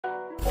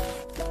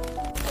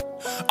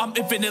I'm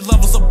infinite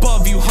levels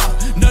above you,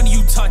 huh? None of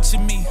you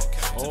touching me.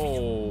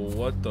 Oh,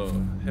 what the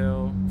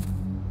hell?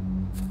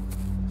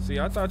 See,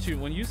 I thought you,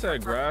 when you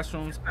said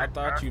Grassrooms, I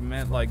thought you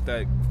meant like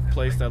that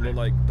place that looked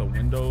like the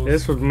windows.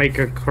 This would make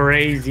a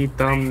crazy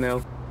thumbnail.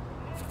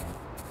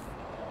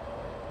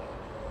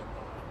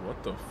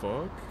 What the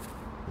fuck?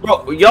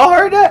 Bro, y'all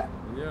heard that?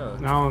 Yeah.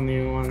 I don't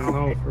even want to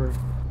know for.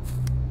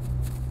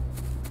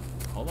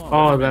 Hold on.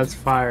 Oh, that's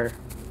fire.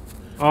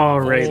 Oh,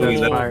 Ray,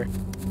 that's fire.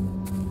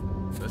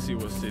 Let's see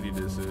what city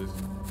this is.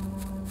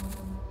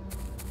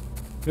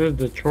 This is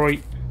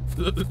Detroit.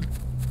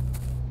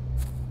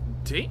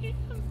 Damn.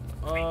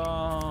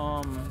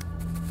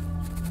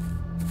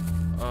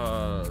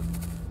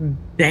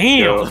 Damn.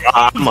 Yo,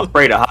 I'm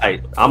afraid of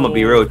height. I'm gonna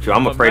be real with you.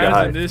 I'm afraid of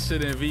height. Imagine this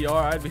shit in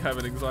VR. I'd be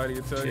having anxiety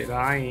attack. Shit,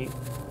 I ain't.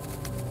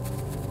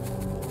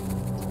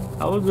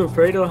 I was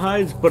afraid of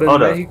heights, but in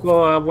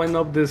Mexico, I went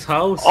up this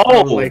house.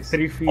 Oh, like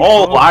 3 feet.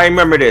 Oh, tall. I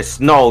remember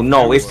this. No,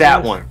 it's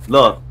that one.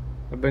 Look.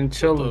 I've been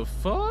chilling. What the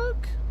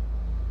fuck?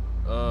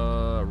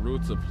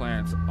 Roots of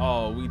plants.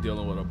 Oh, we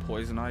dealing with a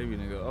poison ivy,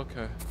 nigga.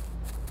 Okay.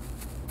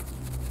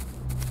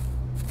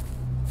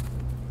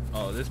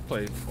 Oh, this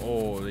place.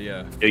 Oh,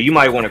 yeah. Yeah, you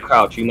might want to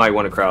crouch. You might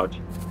want to crouch.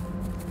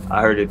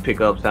 I heard it pick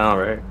up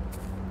sound, right?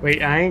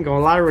 Wait, I ain't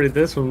gonna lie, Ray,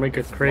 this will make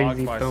a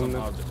crazy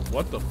thumbnail.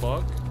 What the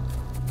fuck?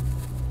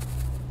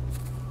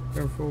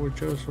 Careful with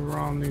your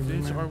surroundings,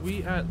 Bitch, man. are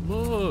we at?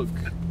 Look.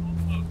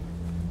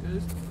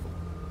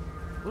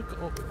 Look.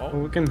 Oh.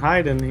 We can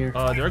hide in here.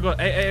 There go.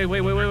 Hey,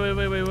 wait.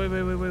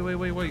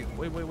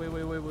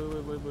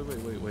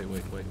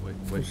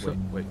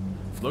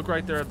 Look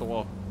right there at the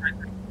wall.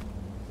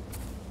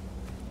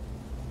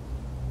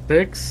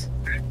 6.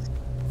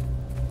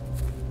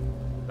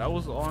 That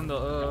was on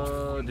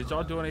the. Did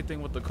y'all do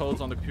anything with the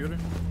codes on the computer?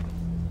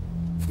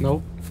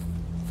 Nope.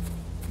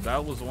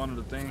 That was one of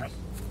the things.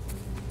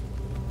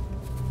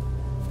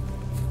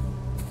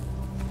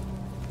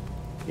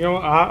 You know,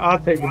 I'll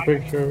take a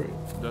picture of it.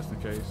 Just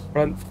in case.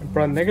 Bro,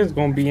 niggas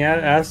gonna be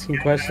asking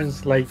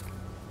questions like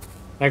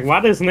why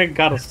does Nick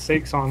got a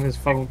 6 on his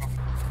phone?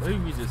 Maybe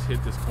we just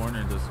hit this corner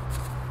and just.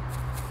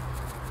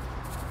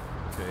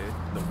 Okay,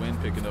 the wind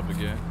picking up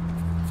again.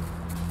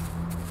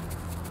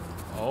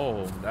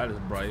 Oh, that is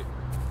bright.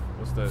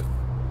 What's that?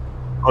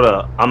 Hold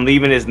up. I'm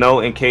leaving this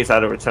note in case I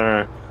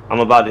return. I'm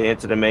about to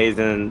enter the maze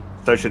and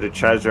search for the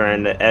treasure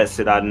and the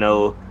exit. I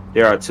know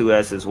there are 2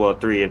 S's, well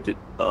 3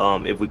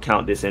 if we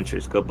count this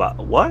entrance. Goodbye.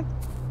 What?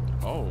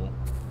 Oh.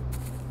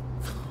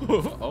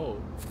 Oh.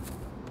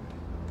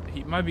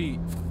 He might be.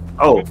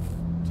 Oh.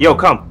 Yo,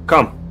 come.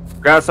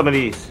 Grab some of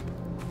these.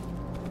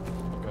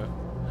 Okay.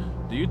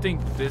 Do you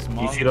think this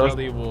moth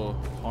jelly will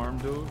harm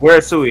dude?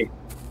 Where's Sui?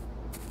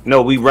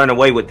 No, we run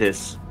away with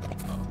this.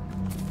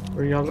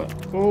 Where y'all at?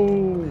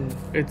 Oh,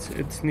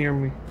 it's near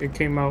me. It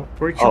came out.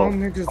 Where y'all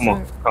niggas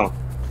at? Come on.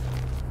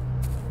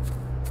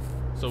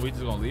 So we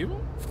just gonna leave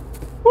him?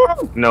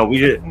 No, we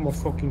did. Oh my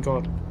fucking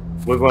god.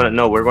 We're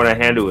gonna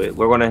handle it.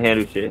 We're gonna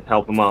handle shit.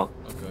 Help him out.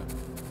 Okay.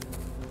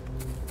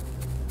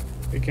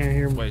 They can't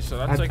hear me. Wait, should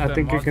I take that I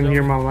think you can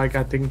hear my mic.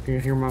 I think you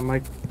can hear my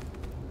mic.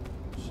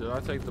 Should I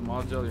take the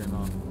moth jelly or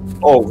not?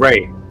 Oh,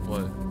 Ray.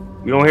 What?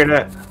 You don't hear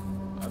that?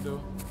 I do.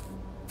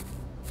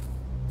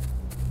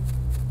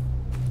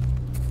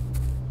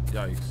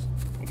 Yikes.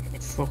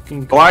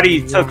 Fucking. Oh, I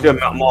already took the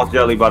moth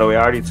jelly, by the way.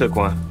 I already took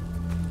one.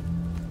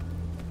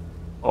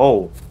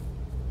 Oh.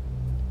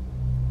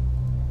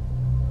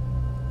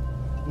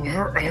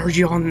 Where are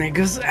y'all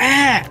niggas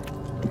at?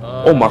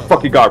 Oh my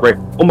fucking god, Ray.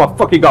 Oh my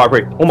fucking god,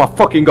 Ray. Oh my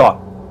fucking god.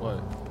 What?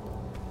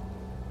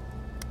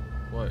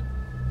 What?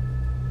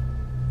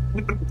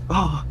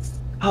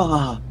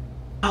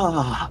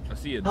 I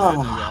see it dead,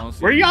 nigga. I don't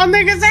see Where y'all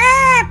niggas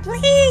at?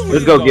 Please.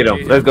 Let's go get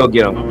him. Let's go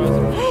get him.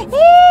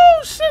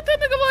 Oh shit, that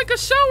nigga like a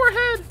shower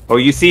head. Oh,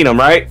 you seen him,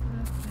 right?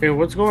 Hey,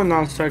 what's going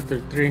on,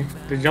 Sector 3?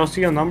 Did y'all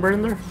see a number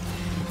in there?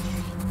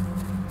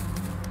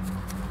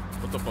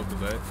 What the fuck was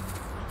that?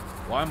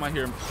 Why am I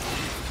here?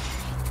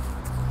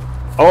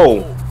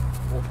 Oh.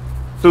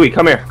 Sui,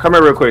 come here. Come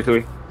here real quick,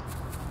 Sui.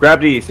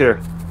 Grab these here.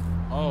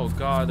 Oh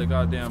god, the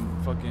goddamn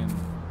fucking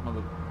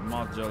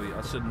moth jelly.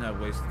 I shouldn't have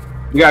wasted.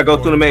 We gotta go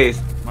through the maze.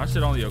 My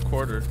shit only a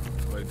quarter.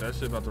 Like that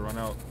shit about to run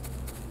out.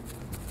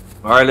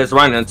 Alright, let's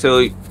run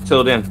until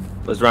then.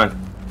 Let's run.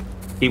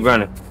 Keep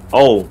running.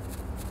 Oh.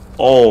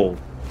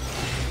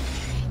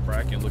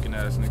 Bracken looking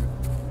at us, nigga.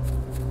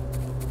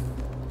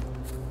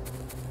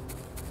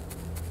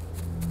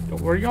 Yo,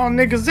 where y'all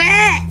niggas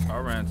at? I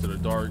ran to the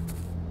dark.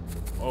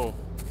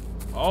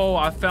 Oh,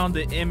 I found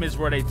the image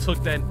where they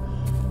took that.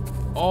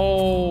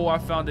 Oh, I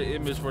found the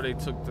image where they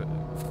took the.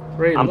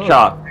 Ray, I'm look.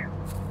 shocked.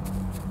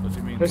 What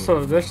you mean? There's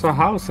a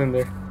house in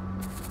there.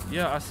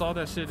 Yeah, I saw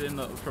that shit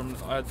from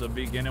at the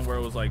beginning where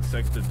it was like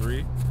Sector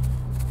 3.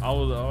 I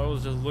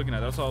was just looking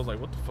at that, so I was like,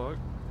 what the fuck?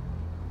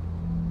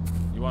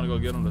 You want to go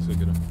get him? Let's go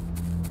get him.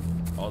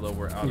 Although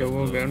we're out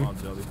of the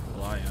moth jelly.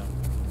 Well, I am.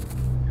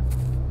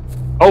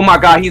 Oh my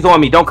god, he's on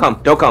me. Don't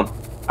come.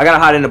 I gotta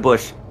hide in the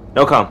bush.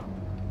 Don't come.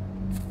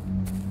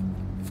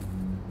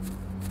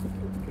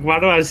 Why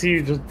do I see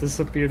you just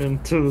disappeared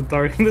into the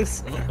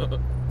darkness?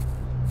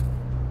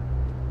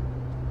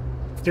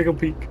 Take a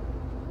peek.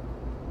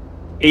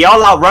 Hey,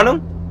 y'all outrun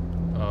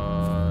him?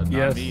 Not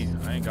Yes. me.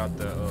 I ain't got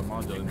that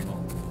module anymore.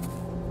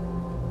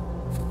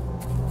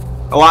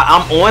 Oh,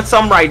 I'm on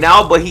some right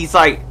now, but he's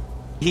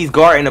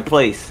guarding the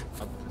place.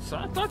 So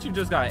I thought you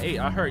just got 8.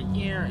 I heard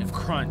yeah and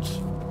crunch.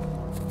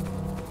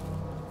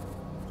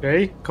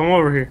 Jay, come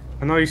over here.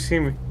 I know you see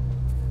me.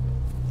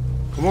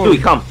 Come over.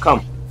 Dude, come.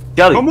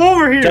 Jelly. Come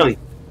over here. Jelly.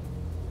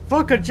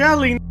 Fuck a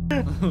jelly. Oh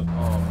my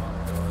god.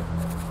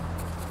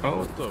 Oh,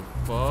 What the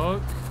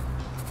fuck?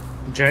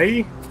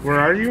 Jay, where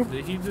are you?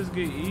 Did he just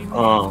get eaten?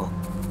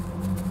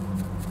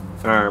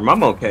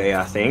 I'm okay,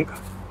 I think.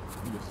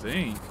 You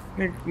think?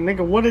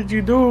 Nigga, what did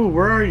you do?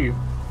 Where are you?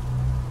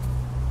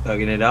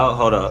 Tugging it out.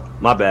 Hold up.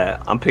 My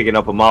bad. I'm picking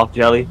up a moth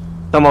jelly.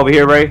 Come over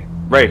here, Ray.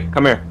 Ray,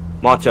 come here.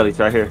 Moth jelly's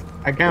right here.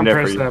 I can't there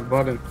for press you. that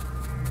button.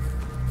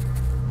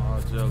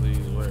 Jelly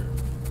is where?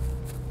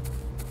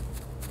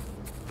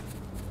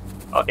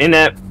 In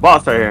that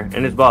box right here.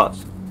 In this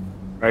box.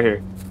 Right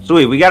here.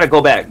 Sweet, we gotta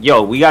go back.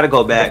 Yo, we gotta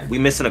go back. We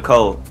missing a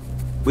code.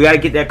 We gotta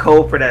get that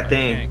code for that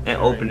thing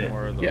and open it.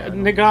 Yeah,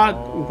 nigga,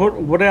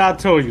 what did I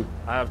tell you?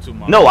 I have 2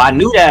 No, I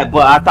knew that,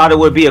 but I thought it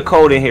would be a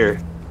code in here.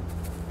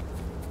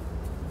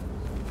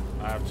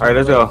 Alright,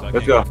 let's go.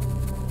 Let's go.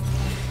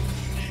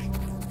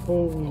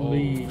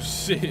 Holy Oh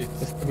shit.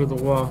 Let's through the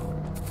wall.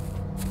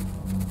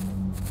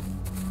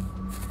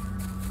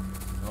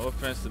 No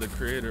offense to the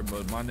creator,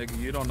 but my nigga,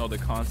 you don't know the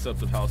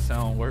concept of how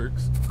sound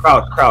works.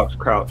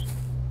 Crouch.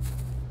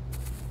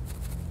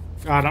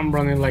 God, I'm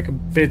running like a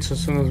bitch as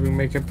soon as we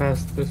make it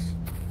past this.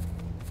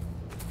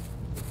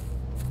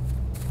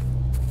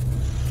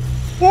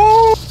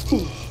 Woo!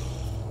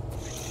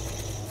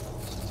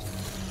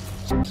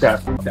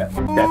 Death.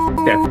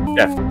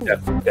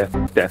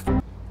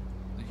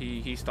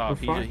 He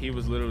stopped. We're fine. He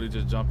was literally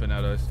just jumping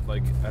at us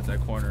like at that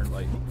corner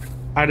like.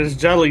 At his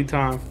jelly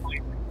time.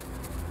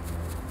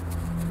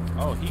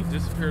 Oh, he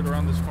disappeared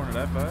around this corner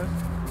that fast?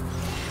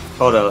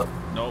 Hold up.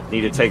 Nope.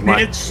 Need to take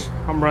my. Bitch!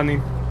 I'm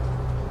running.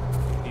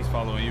 He's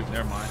following you.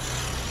 Never mind.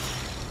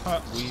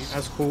 Weave.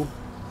 That's cool.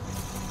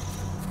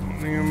 Don't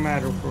even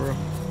matter for real.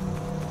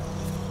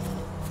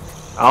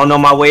 I don't know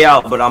my way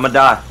out, but I'ma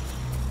die.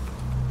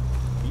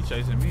 He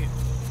chasing me.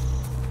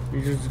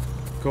 You just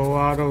go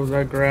out of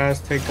that grass,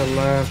 take a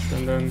left,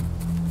 and then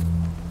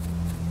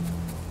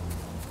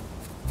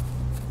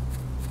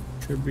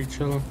should be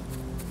chilling.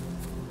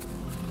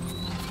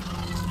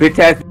 Bitch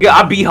ass nigga,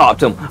 I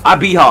B-hopped him. I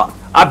B-hopped.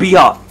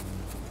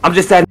 I'm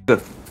just that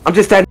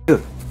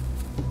nigga.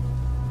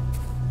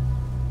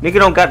 Nigga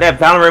don't got that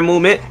Valorant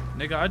movement.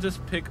 Nigga, I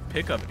just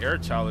pick up air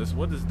chalice.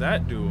 What does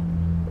that do?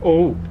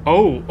 Oh!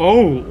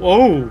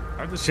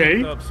 I just Jay?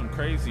 picked up some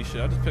crazy shit.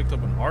 I just picked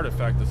up an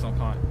artifact of some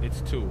kind. It's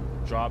 2.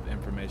 Drop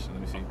information.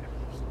 Let me see.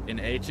 An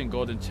ancient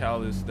golden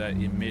chalice that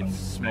emits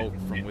smoke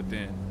from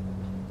within.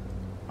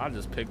 I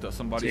just picked up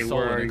somebody's Jay, soul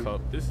where are in a you?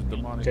 cup. This is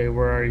demonic. Jay,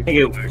 where are you?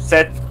 Nigga,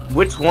 set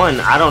which one?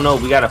 I don't know.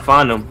 We gotta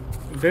find them.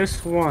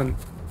 This one.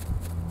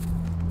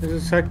 This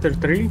is Sector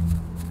 3?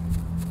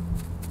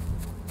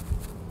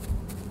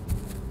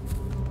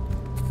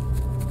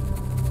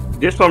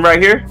 This one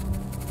right here,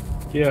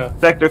 Yeah.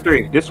 Sector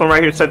 3. This one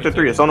right here, Sector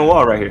 3. It's on the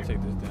wall right here.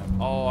 Take this down.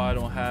 Oh, I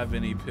don't have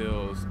any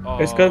pills. Oh,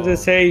 It's because it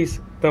says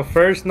the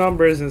first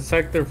number is in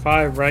Sector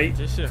 5, right?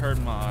 This shit hurt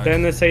my eyes.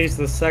 Then it says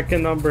the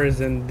second number is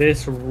in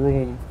this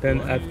room. Then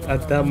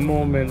at that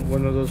moment,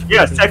 one of those.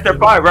 Yeah, Sector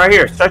 5 right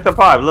here. Sector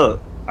 5.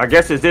 Look, I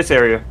guess it's this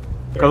area.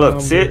 Third Look, number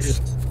 6, is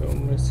still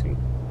missing.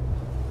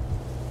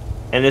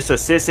 and it's a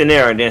 6 in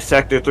there, and then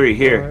Sector 3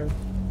 here.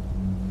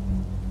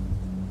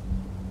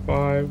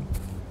 5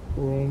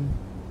 room,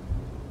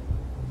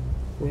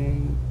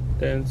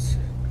 then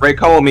Ray,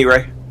 come with me,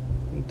 Ray.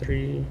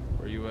 3,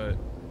 Where you at?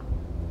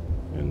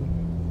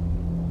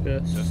 and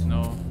yes. Just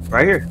know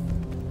Right here.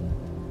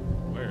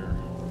 where.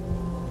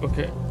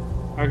 Okay,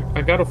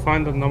 I gotta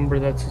find the number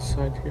that's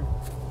inside here.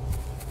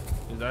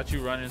 Is that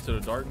you running into the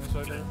darkness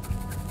right there?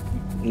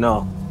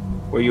 No.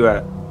 Where you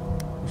at?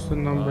 What's the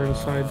number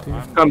inside here?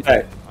 I'm- Come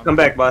back. I'm- Come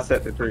back by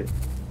Sector 3.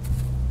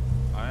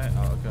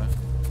 Oh, okay.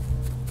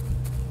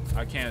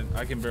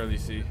 I can barely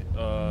see.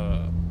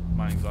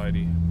 My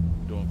anxiety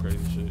doing crazy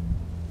shit.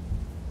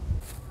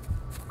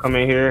 Come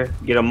in here.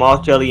 Get a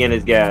moth jelly and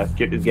his gas.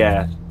 Get this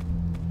gas.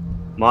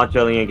 Moth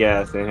jelly and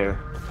gas in here.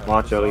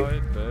 Moth jelly.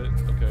 Side, bet.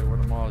 Okay, where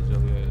the moth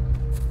jelly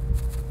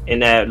at? In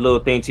that little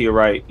thing to your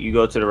right. You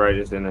go to the right,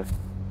 it's in there.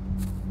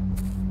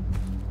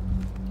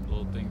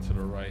 Little thing to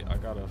the right. I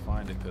gotta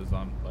find it because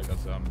I'm, like I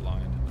said, I'm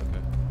blind.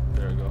 Okay,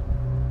 there we go.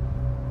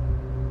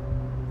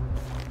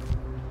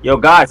 Yo,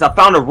 guys, I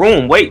found a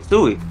room. Wait,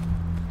 Stewie.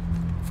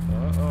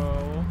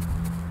 Uh-oh.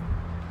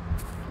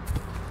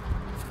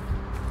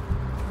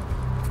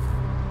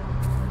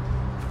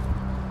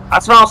 I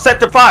found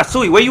Sector 5.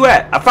 Stewie, where you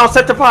at? I found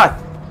Sector 5.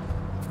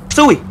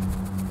 Stewie.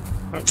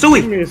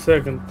 Stewie. Give me a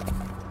second.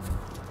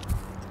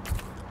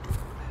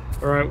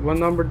 Alright, what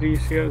number do you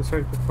see at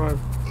Sector 5?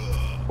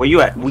 Where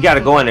you at? We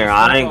gotta go in there.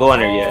 I ain't going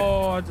there yet.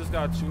 Oh, I just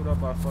got chewed up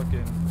by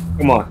fucking.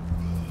 Come on.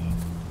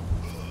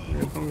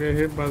 Don't get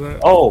hit by that.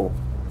 Oh.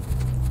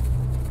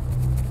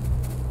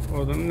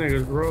 Oh, them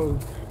niggas rode.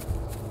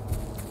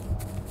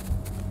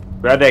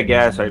 Grab that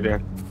gas right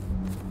there.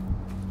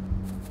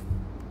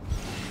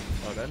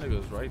 Oh, that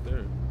nigga's right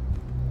there.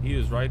 He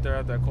is right there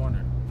at that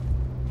corner.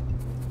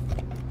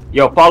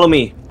 Yo, follow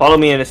me. Follow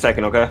me in a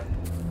second, okay?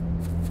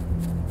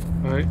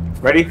 Alright.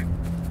 Ready?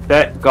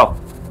 Set, go.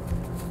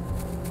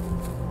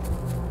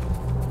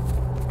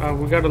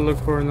 We gotta look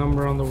for a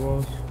number on the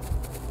walls.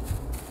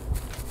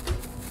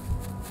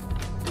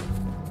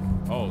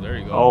 Oh, there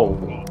you go. Oh.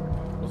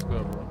 What's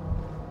good, bro?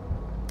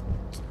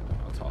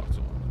 I'll talk to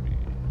him.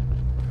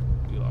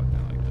 Be locked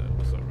in like that.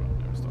 What's up, bro?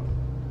 Never stop.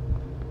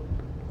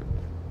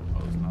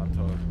 Oh, it's not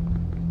tough.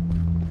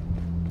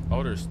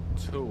 Oh, there's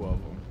 2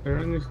 of them. Is there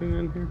anything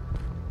in here?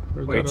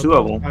 Wait, 2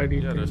 of them?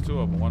 Yeah, there's 2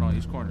 of them. One on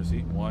each corner. See?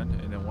 One,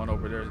 and then one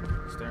over there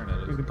staring at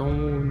us. Don't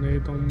move,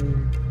 Nate. Don't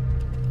move.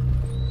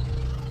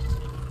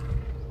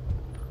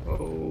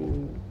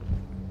 Oh.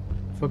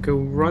 Fuck it,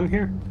 run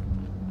here.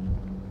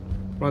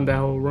 Run that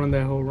hole, run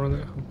that hole, run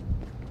that hole.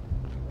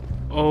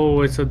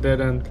 Oh, it's a dead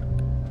end.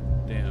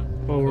 Damn.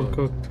 Oh, we're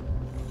cooked.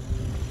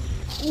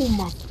 Oh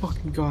my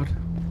fucking god.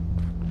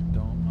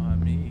 Don't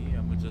mind me.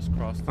 I'ma just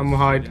cross the I'ma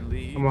hide. street and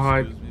leave. I'ma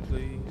hide. Excuse me,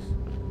 please.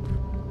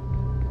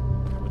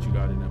 What you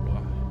got in there,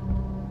 boy?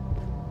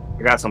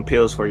 I got some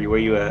pills for you. Where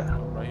you at?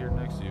 Right here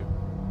next to you.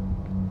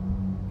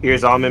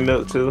 Here's almond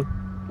milk too.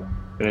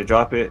 Gonna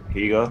drop it.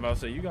 Here you I'm go. about to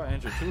say, you got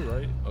injured too,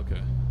 right?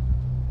 Okay.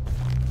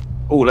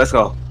 Oh, let's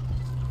go.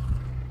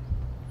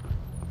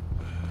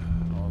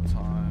 All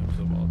times,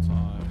 of all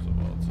times, of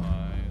all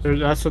times.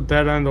 That's a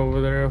dead end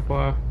over there,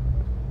 FYI.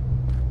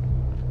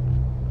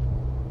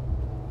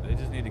 They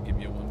just need to give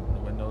me a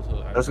window to...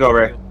 Let's go,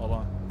 Ray. Hold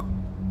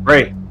on.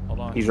 Ray,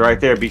 Hold on. he's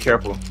right there. Be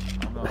careful.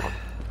 I'm not...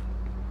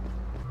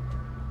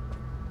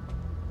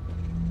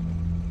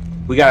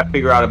 We gotta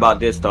figure out about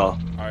this though.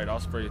 Alright, I'll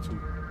spray it too.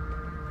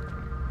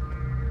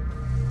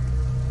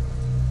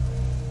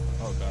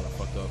 Oh god, I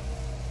fucked up.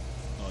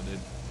 No, I did.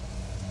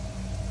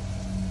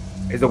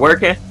 Is it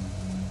working?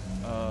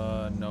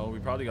 No, we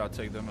probably gotta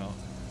take them out.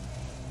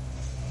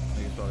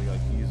 Niggas probably got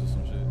keys or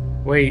some shit.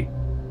 Wait,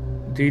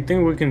 do you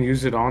think we can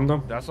use it on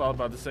them? That's what I was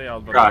about to say. I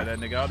was about to get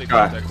that nigga out. They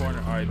got that corner.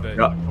 Alright, bet.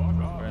 Yep.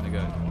 Alright,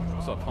 nigga.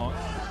 What's up, punk?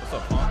 What's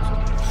up, punk?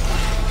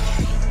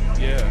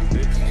 Yeah,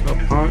 bitch. What's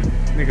up, punk?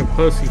 Nigga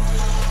pussy.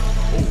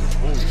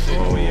 Oh, shit.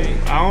 Oh,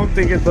 yeah. I don't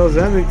think it does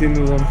anything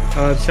to them.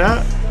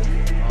 Chat?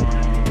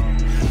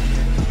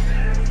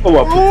 Oh,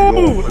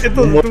 it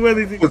doesn't do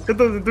anything. It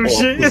doesn't do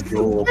shit. It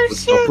doesn't do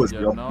shit.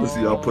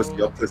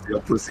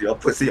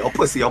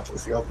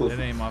 It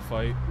ain't my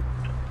fight.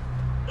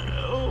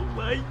 Oh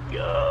my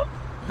god.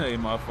 It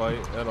ain't my fight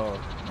at all.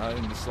 Not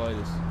in the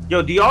slightest.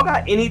 Yo, do y'all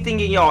got anything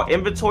in y'all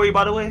inventory,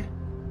 by the way?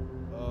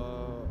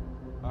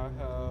 I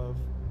have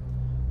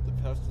the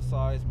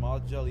pesticides,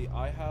 mod jelly.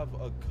 I have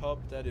a cup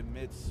that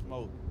emits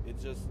smoke. It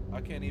just,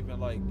 I can't even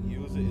like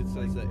use it. It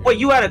says that. Wait,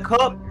 you had a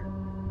cup?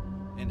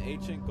 An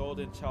ancient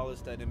golden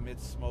chalice that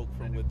emits smoke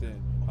from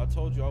within. I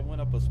told you I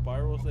went up a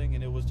spiral thing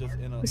and it was just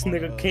in a. This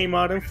nigga came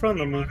out in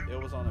front of me. It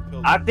was on a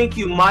pillar. I think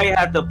you might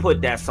have to put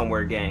that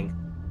somewhere, gang.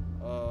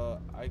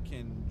 I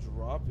can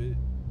drop it,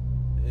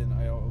 and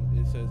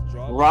it says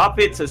drop. Drop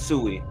it to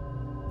Sui.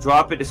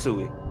 Drop it to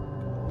Sui.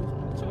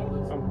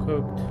 I'm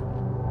cooked.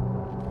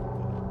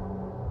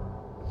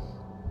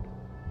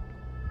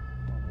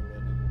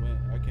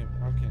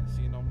 I can't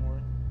see no more.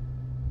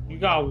 You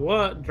got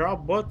what?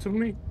 Drop what to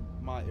me?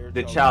 My air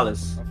The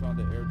chalice. I found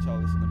the air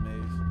chalice in the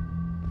maze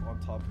on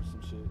top of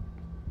some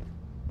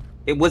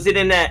shit. Was it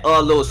in that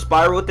little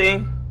spiral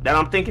thing that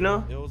I'm thinking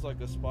of? It was like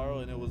a spiral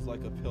and it was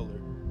like a pillar.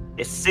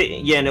 It's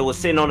sitting, yeah, and it was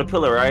sitting on the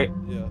pillar, right?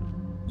 Yeah.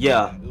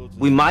 Yeah.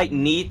 We might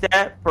need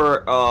that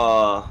for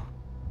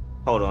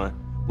hold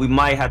on. We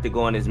might have to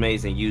go in this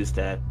maze and use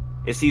that.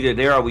 It's either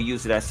there or we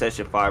use it at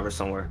session 5 or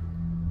somewhere.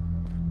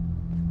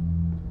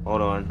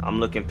 Hold on, I'm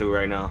looking through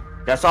right now.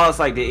 That's all. It's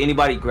like, did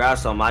anybody grab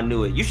something? I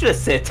knew it. You should have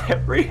said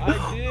that, Bree.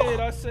 I did.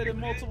 I said it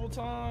multiple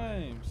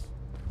times.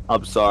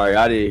 I'm sorry,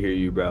 I didn't hear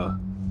you, bro.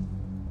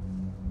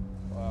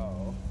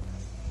 Wow.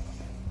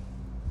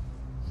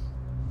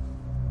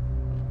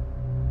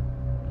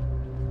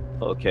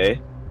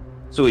 Okay.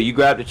 So you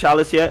grabbed the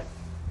chalice yet?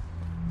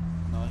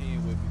 No, he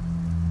ain't with me.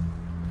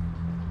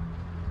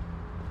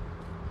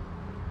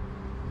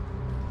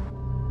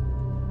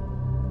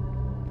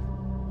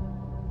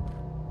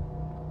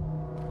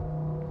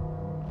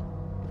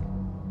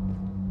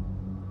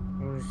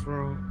 What's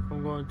wrong?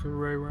 I'm going to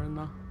Ray right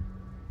now.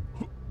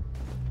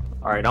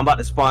 Alright, I'm about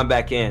to spawn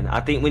back in. I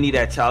think we need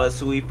that chalice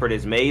sweep for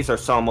this maze or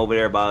something over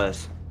there by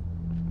us.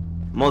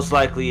 Most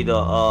likely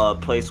the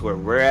place where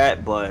we're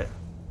at, but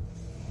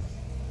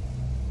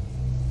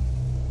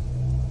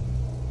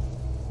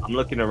I'm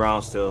looking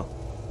around still.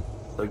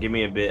 So give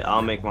me a bit.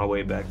 I'll make my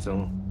way back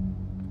soon.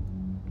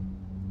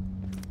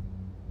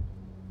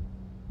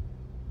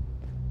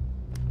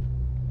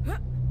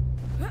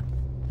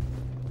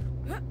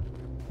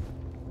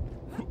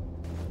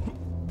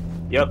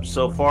 Yep,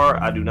 so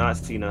far I do not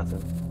see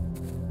nothing.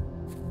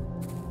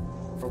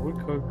 Are we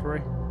cooked,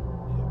 Ray?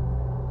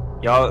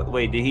 Y'all,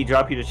 wait, did he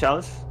drop you the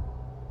chalice?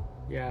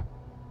 Yeah.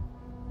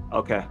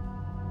 Okay.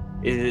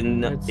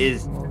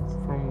 It's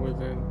from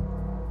within.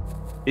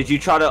 Did you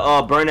try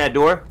to burn that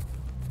door?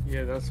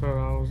 Yeah, that's what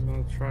I was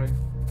gonna try.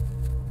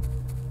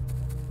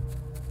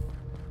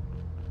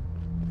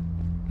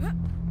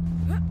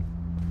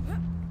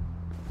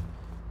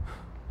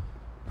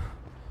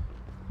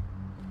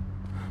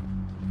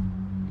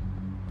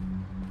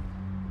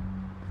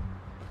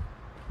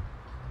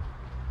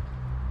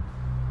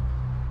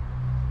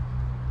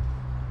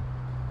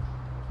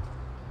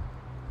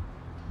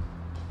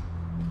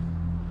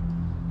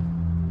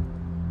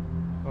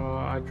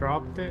 I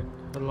dropped it.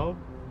 Hello?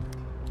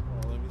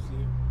 Oh, let me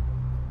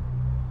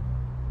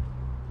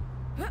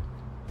see.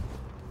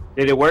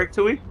 Did it work,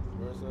 Tui?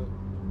 Where's that?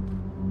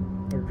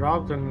 I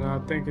dropped it and I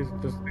think it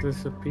just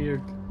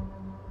disappeared.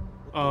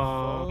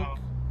 Fuck?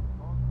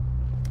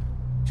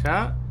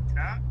 Chat?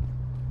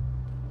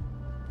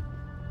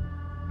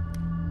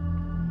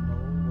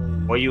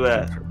 No way. Where you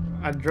at?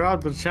 I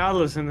dropped the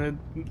chalice and it,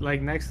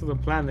 like next to the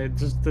planet, it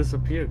just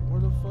disappeared.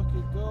 Where the fuck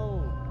it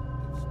go?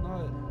 It's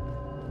not.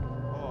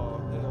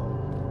 Oh hell.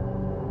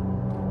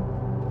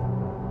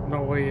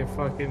 No way it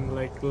fucking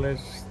like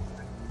glitched.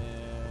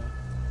 Man.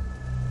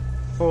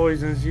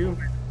 Poisons you.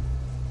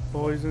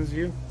 Poisons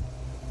you.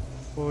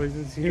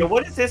 Poisons you. Yo,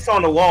 what is this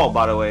on the wall,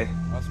 by the way?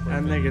 I spray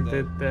That painted nigga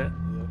did that.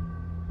 Yeah.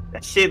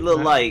 That shit look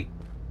like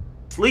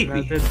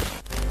sleepy.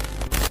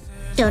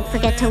 Don't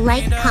forget to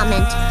like,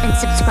 comment, and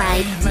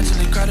subscribe.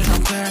 Mentally crowded,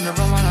 I'm clearing the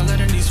room. I'm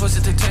letting these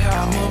voices dictate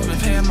how I move. Been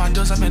paying my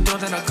dues, I've been doing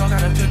that. I go,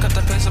 gotta pick up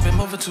the pace. I've been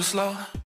moving too slow.